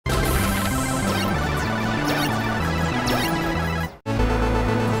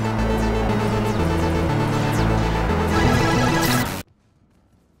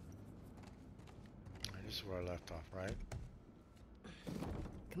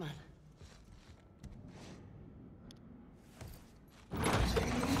Come on.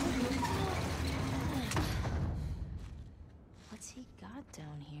 What's he got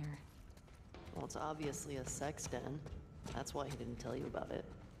down here? Well, it's obviously a sex den. That's why he didn't tell you about it.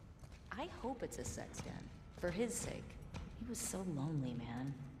 I hope it's a sex den. For his sake. He was so lonely,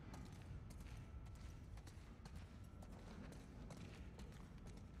 man.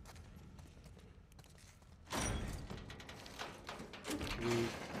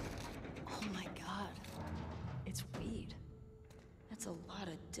 Oh my god. It's weed. That's a lot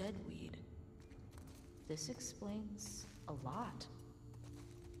of dead weed. This explains a lot.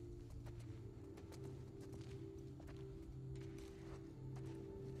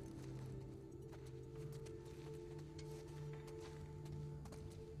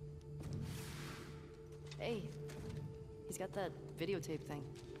 Hey, he's got that videotape thing.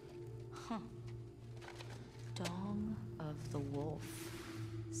 Huh. Dong of the Wolf.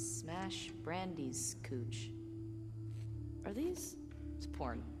 Smash Brandy's cooch. Are these? It's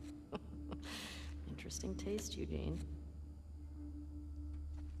porn. Interesting taste, Eugene.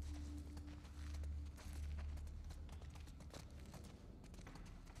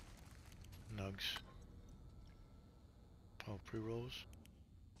 Nugs. Oh, pre-rolls.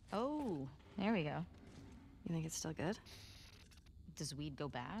 Oh, there we go. You think it's still good? Does weed go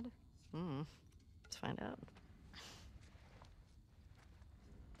bad? Let's find out.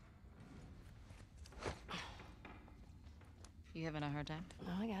 You having a hard time?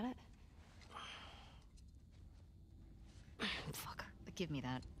 No, I got it. Fuck. Give me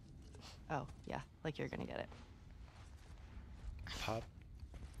that. Oh, yeah, like you're gonna get it. Pop.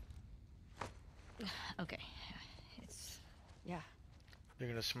 Okay. It's... Yeah. You're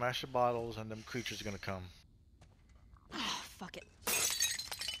gonna smash the bottles and them creatures are gonna come. Oh, fuck it.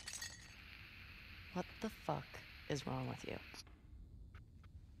 What the fuck is wrong with you?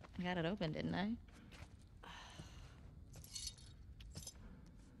 I got it open, didn't I?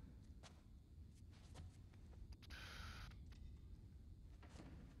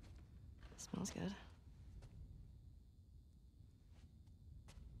 Smells good.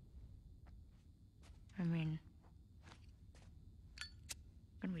 I mean...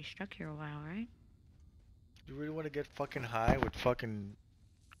 Gonna be stuck here a while, right? You really want to get fucking high with fucking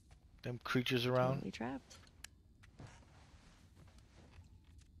them creatures around? Totally trapped.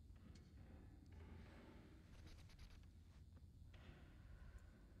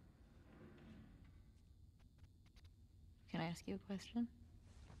 Can I ask you a question?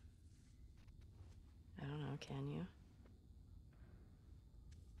 I don't know, can you?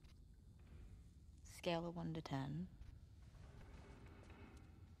 Scale of 1 to 10.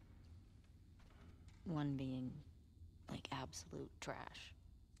 1 being, like, absolute trash.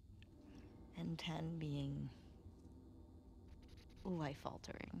 And 10 being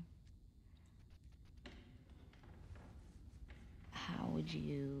life-altering. How would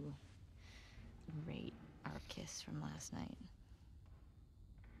you rate our kiss from last night?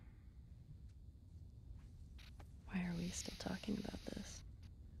 Why are we still talking about this?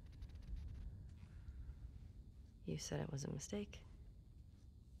 You said it was a mistake.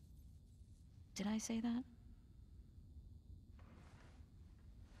 Did I say that?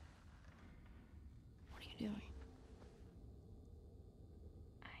 What are you doing?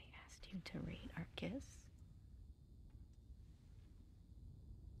 I asked you to rate our kiss.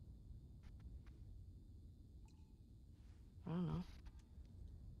 I don't know.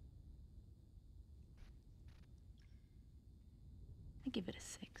 I give it a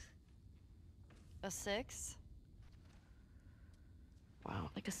 6. A 6? Wow.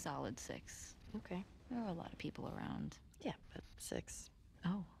 Like a solid 6. Okay. There are a lot of people around. Yeah, but 6.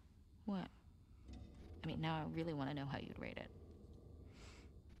 Oh, what? I mean, now I really want to know how you'd rate it.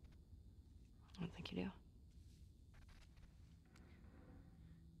 I don't think you do.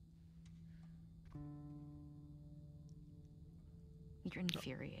 You're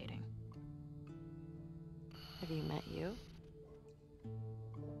infuriating. Have you met you?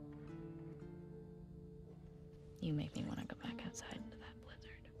 You make me want to go back outside into that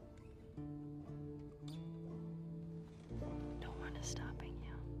blizzard. No one is stopping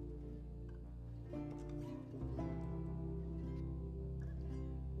you.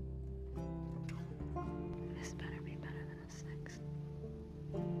 This better be better than a 6.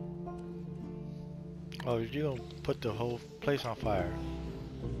 Oh, you gonna put the whole place on fire.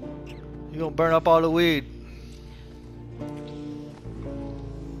 You gonna burn up all the weed.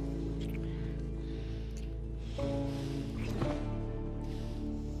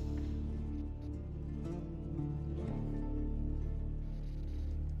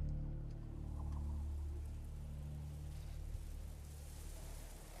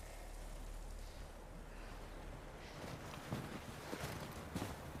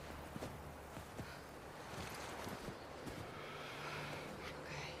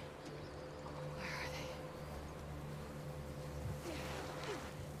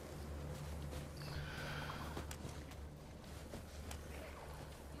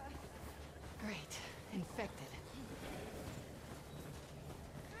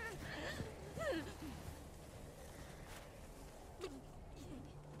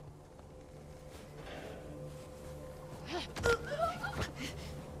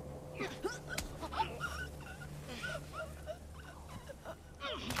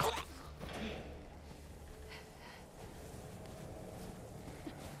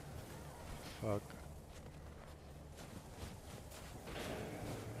 Fuck.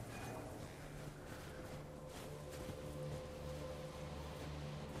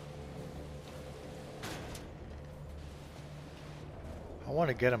 I want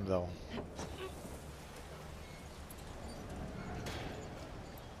to get him though.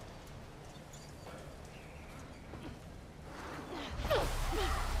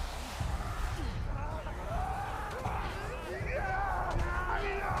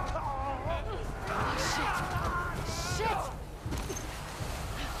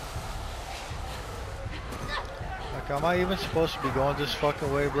 Like, am I even supposed to be going this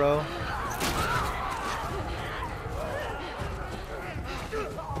fucking way, bro?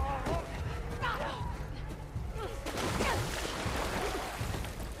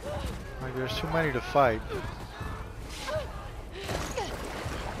 Like, there's too many to fight.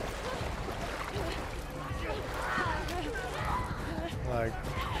 Like,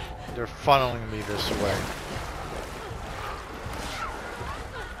 they're funneling me this way.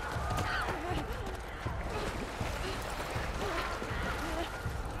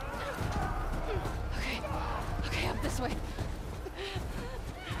 Okay, up this way.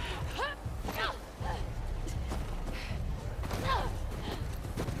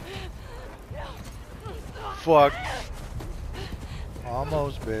 Fuck.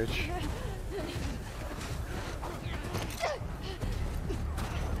 Almost, bitch.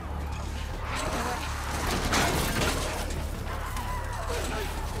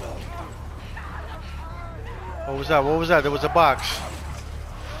 What was that? What was that? There was a box.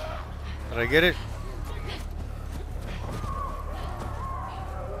 Did I get it?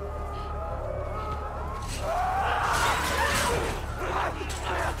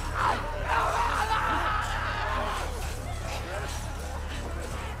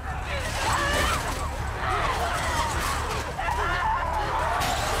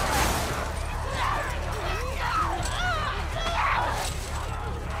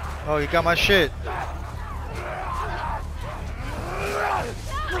 Oh, you got my shit.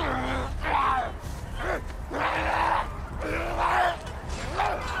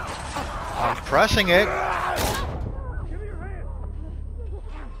 I'm pressing it. Give me your hand.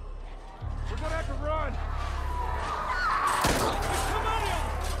 We're gonna have to run. Come on in.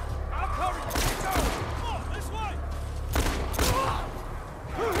 I'll cover you. Keep going. Come on, this way.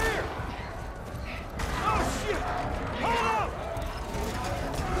 Through here. Oh shit! Hold up.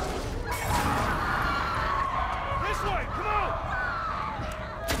 This way. Come on.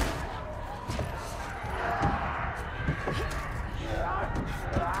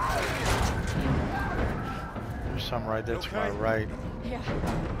 There's some right there to my right. Yeah.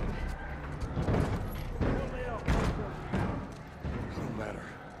 Don't matter.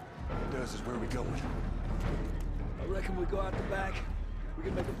 What it does is where we going. I reckon we go out the back. We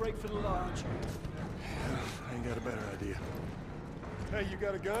can make a break for the lodge. I ain't got a better idea. Hey, you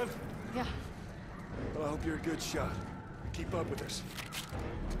got a gun? Yeah. Well, I hope you're a good shot. Keep up with us.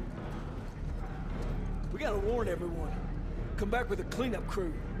 We gotta warn everyone. Come back with a cleanup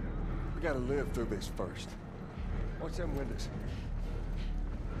crew. We gotta live through this first. Watch them windows.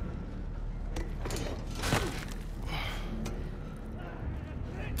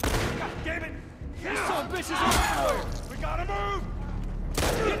 God damn it! These son of bitches are everywhere! We gotta move!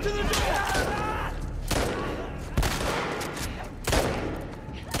 Get to the door!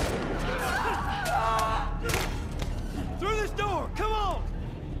 Through this door! Come on!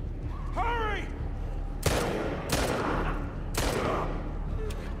 Hurry!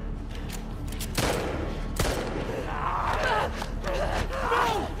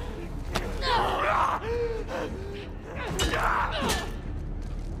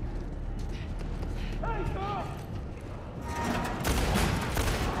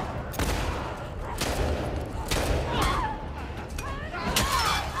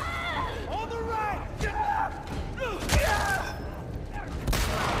 On the right!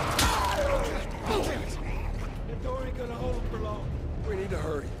 That door ain't gonna hold them for long. We need to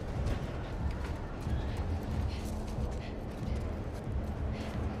hurry.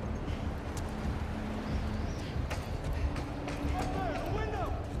 Up there, the window!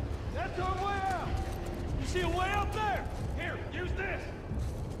 That's our way out! You see a way up there? Here, use this!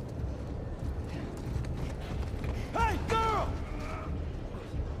 Hey, girl!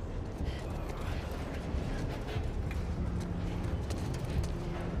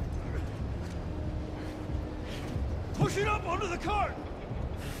 Push it up onto the cart!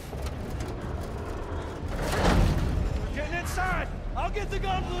 We're getting inside! I'll get the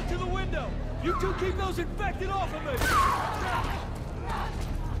gondola to the window! You two keep those infected off of me!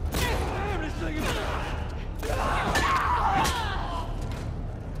 Damn, this thing is...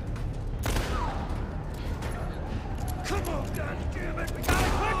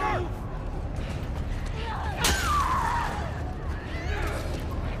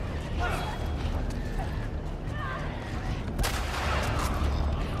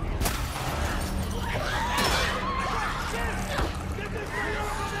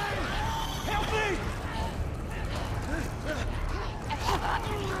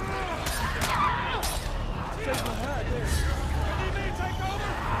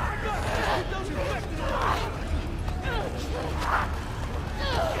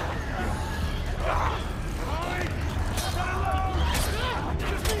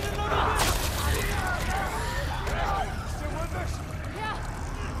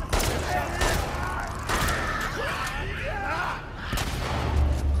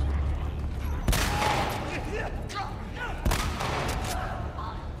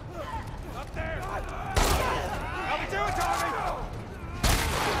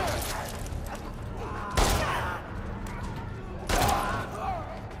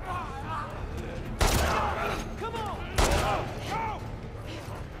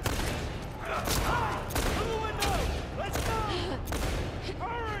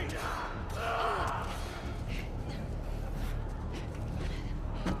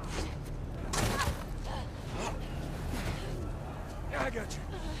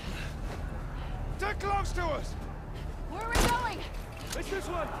 This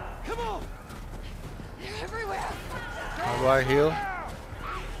way! Come on! They're everywhere! How do I heal?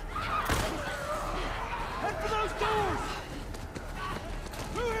 Head for those doors!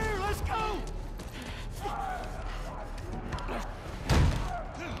 Through here, let's go!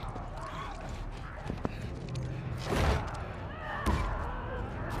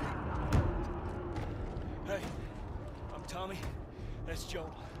 Hey, I'm Tommy. That's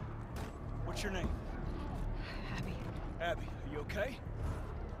Joel. What's your name? Abby. Abby, are you okay?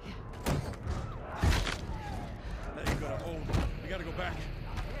 That ain't gonna hold. We gotta go back.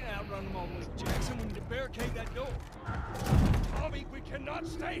 We can't outrun them all the way to Jackson. We need to barricade that door. Tommy, we cannot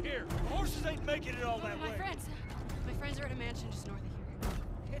stay here. The horses ain't making it all that way. My friends are at a mansion just north of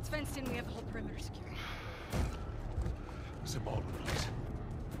here. It's fenced in. We have the whole perimeter secured. It's a Baldwin place.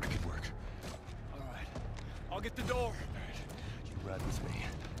 I could work. All right. I'll get the door. All right. You ride with me.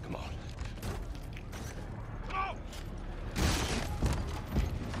 Come on. Come on!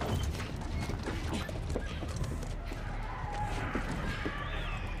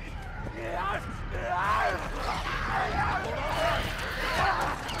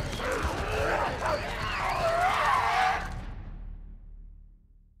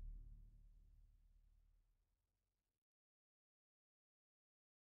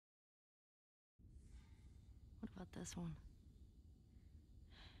 What about this one?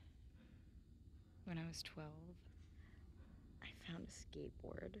 When I was 12, I found a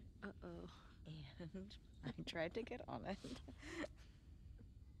skateboard. Uh-oh. And I tried to get on it.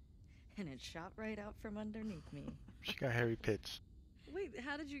 And it shot right out from underneath me. She got hairy pits. Wait,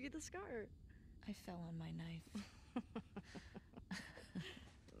 how did you get the scar? I fell on my knife.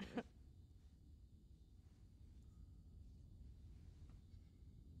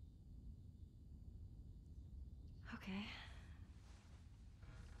 Okay.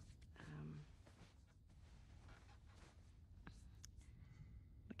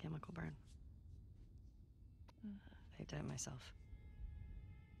 A chemical burn. I did it myself.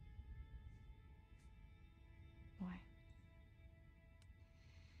 Why?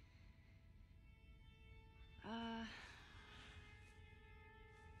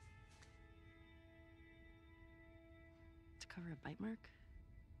 To cover a bite mark.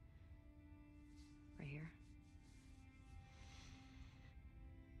 Right here.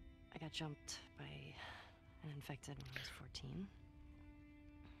 I got jumped by an infected when I was 14.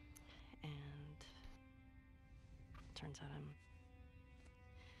 And turns out I'm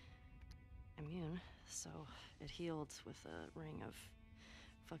immune, so it healed with a ring of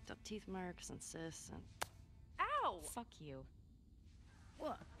fucked up teeth marks and cysts and... Ow! Fuck you.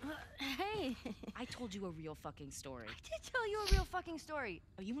 What? Hey! I told you a real fucking story. I did tell you a real fucking story.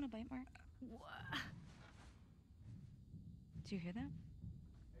 Oh, you want a bite mark? What? Do you hear that?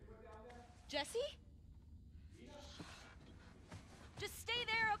 Jesse? Just stay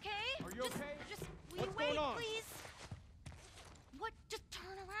there, okay? Are you okay? Just will What's you wait, going on? please? What? Just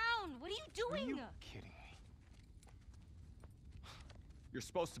turn around. What are you doing? Are you kidding me? You're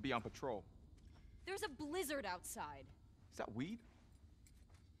supposed to be on patrol. There's a blizzard outside. Is that weed?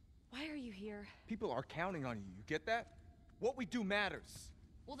 Why are you here? People are counting on you. You get that? What we do matters.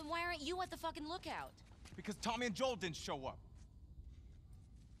 Well, then why aren't you at the fucking lookout? Because Tommy and Joel didn't show up.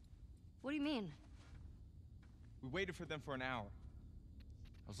 What do you mean? We waited for them for an hour.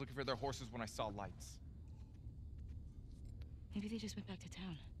 I was looking for their horses when I saw lights. Maybe they just went back to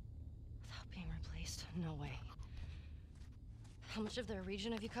town. Without being replaced? No way. How much of their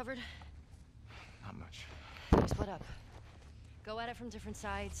region have you covered? Not much. We split up. Go at it from different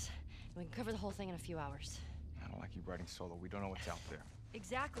sides, and we can cover the whole thing in a few hours. I don't like you riding solo. We don't know what's out there.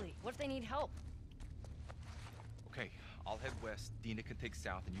 Exactly. What if they need help? Okay, I'll head west. Dina can take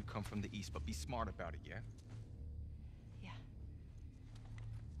south, and you come from the east, but be smart about it, yeah? Yeah.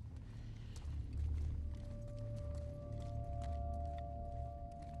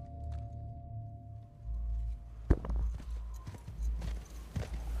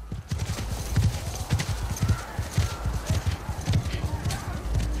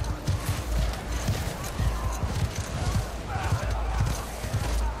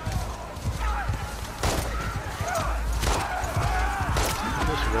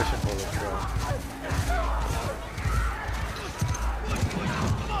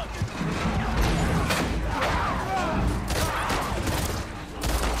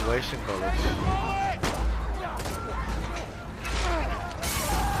 Wasting bullets.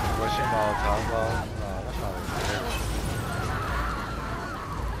 Rushing Molotov. Well, no, that's not really fair.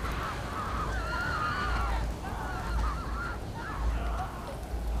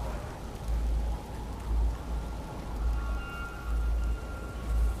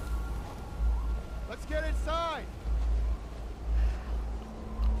 Let's get inside!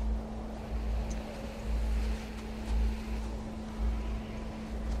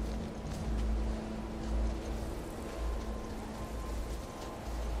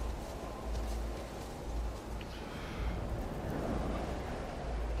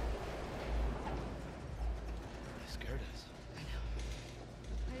 scared us.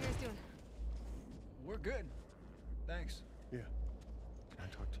 How you guys doing? We're good. Thanks. Yeah. Can I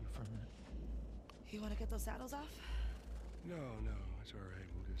talk to you for a minute? You want to get those saddles off? No, it's all right.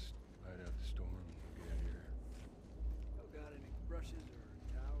 We'll just ride out the storm and we'll get out of here. Y'all got any brushes or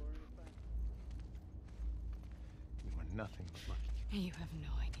towel or anything? You are nothing but lucky. You have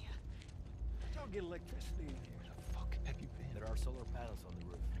no idea. Y'all get electricity in here. Where the fuck have you been? There are solar panels on the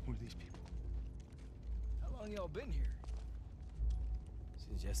roof. Who are these people? How long y'all been here?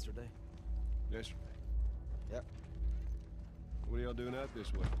 Since yesterday? Yesterday. Yep. What are y'all doing out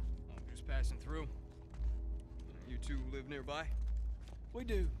this way? Just passing through. You two live nearby? We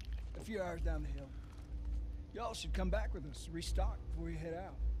do. A few hours down the hill. Y'all should come back with us, restock before you head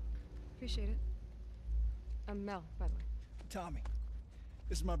out. Appreciate it. I'm Mel, by the way. Tommy,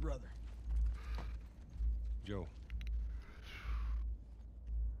 this is my brother. Joe.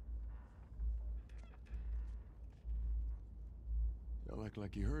 Y'all act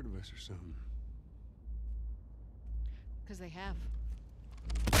like you heard of us or something. Because they have.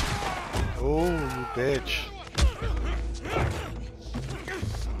 Oh, you bitch.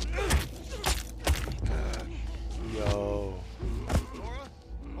 Yo. Laura?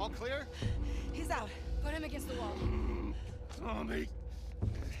 All clear? He's out. Put him against the wall. Tommy!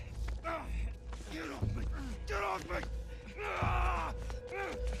 Get off me! Get off me!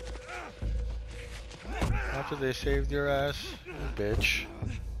 After they saved your ass, you bitch.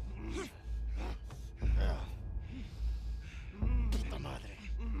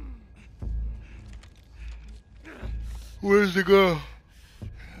 Where's the girl?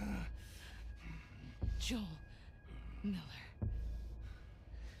 Joel Miller.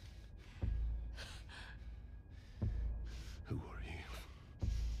 Who are you?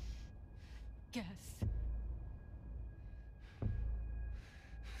 Guess.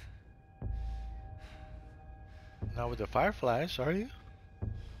 Not with the fireflies, are you?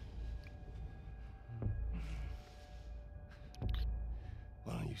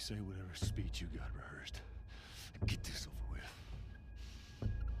 Why don't you say whatever speech you got rehearsed? Get this over with.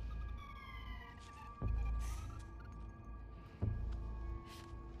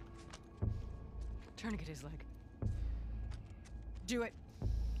 Tourniquet his leg. Do it.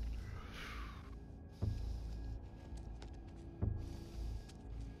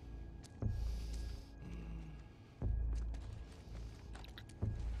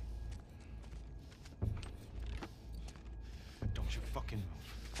 Don't you fucking move.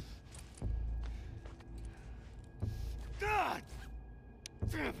 God!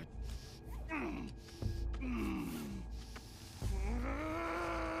 Damn it!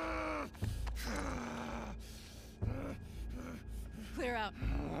 Clear out.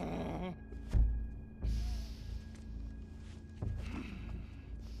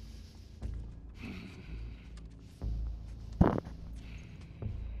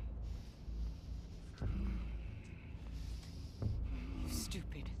 You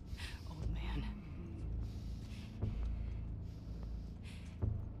stupid old man.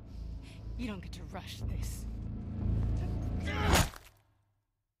 You don't get to rush this.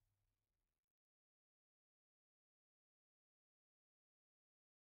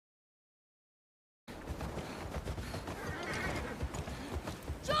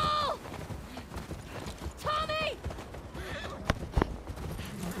 Joel! Tommy!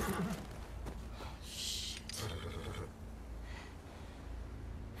 Shit.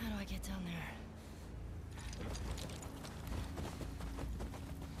 How do I get down there?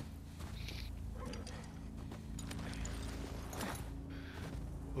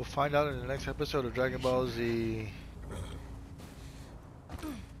 We'll find out in the next episode of Dragon Ball Z.